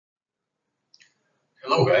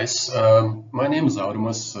Hello guys, my name is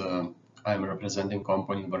Aurimas. I'm representing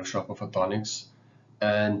company Workshop of Photonics,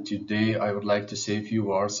 and today I would like to say a few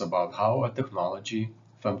words about how a technology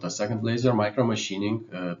femtosecond laser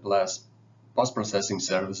micromachining plus post-processing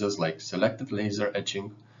services like selective laser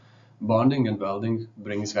etching, bonding and welding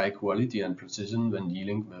brings high quality and precision when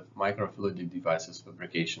dealing with microfluidic devices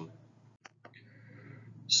fabrication.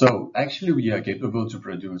 So actually we are capable to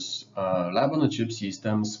produce lab-on-a-chip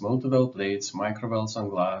systems, Multiwell plates, Microwells on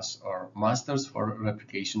glass, or masters for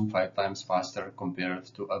replication 5 times faster compared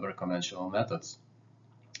to other conventional methods.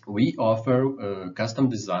 We offer custom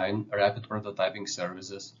design, rapid prototyping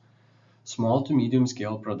services, small to medium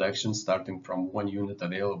scale production starting from 1 unit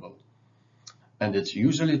available. And it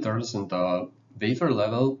usually turns into wafer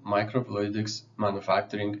level microfluidics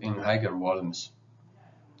manufacturing in higher volumes.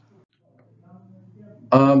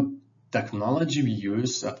 Technology we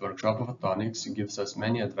use at Workshop of Photonics gives us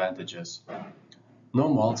many advantages.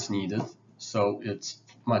 No molds needed, so it's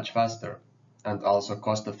much faster and also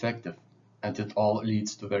cost effective, and it all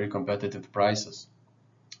leads to very competitive prices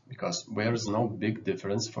because there's no big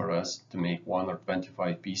difference for us to make 1 or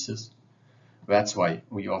 25 pieces. That's why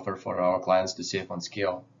we offer for our clients to save on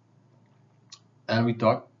scale. And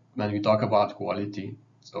when we talk about quality,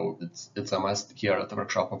 so it's a must here at the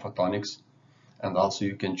Workshop of Photonics. And also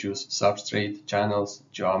you can choose substrate, channels,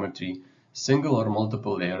 geometry, single or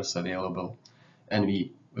multiple layers available, and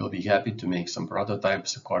we will be happy to make some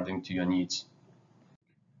prototypes according to your needs.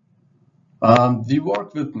 We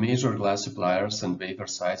work with major glass suppliers and wafer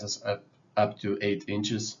sizes up to 8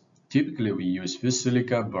 inches. Typically we use fused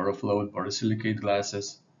silica, borofloat, borosilicate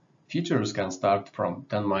glasses. Features can start from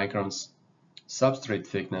 10 microns, substrate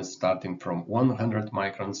thickness starting from 100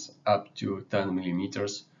 microns up to 10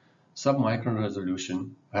 millimeters, submicron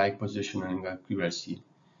resolution, high positioning accuracy,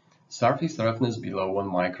 surface roughness below 1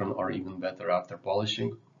 micron or even better after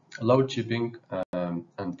polishing, low chipping, and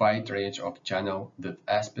wide range of channel with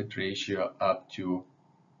aspect ratio up to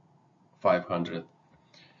 500.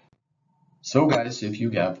 So guys, if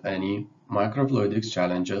you have any microfluidics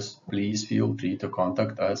challenges, please feel free to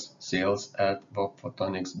contact us,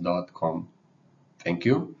 sales@workphotonics.com. Thank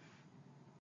you.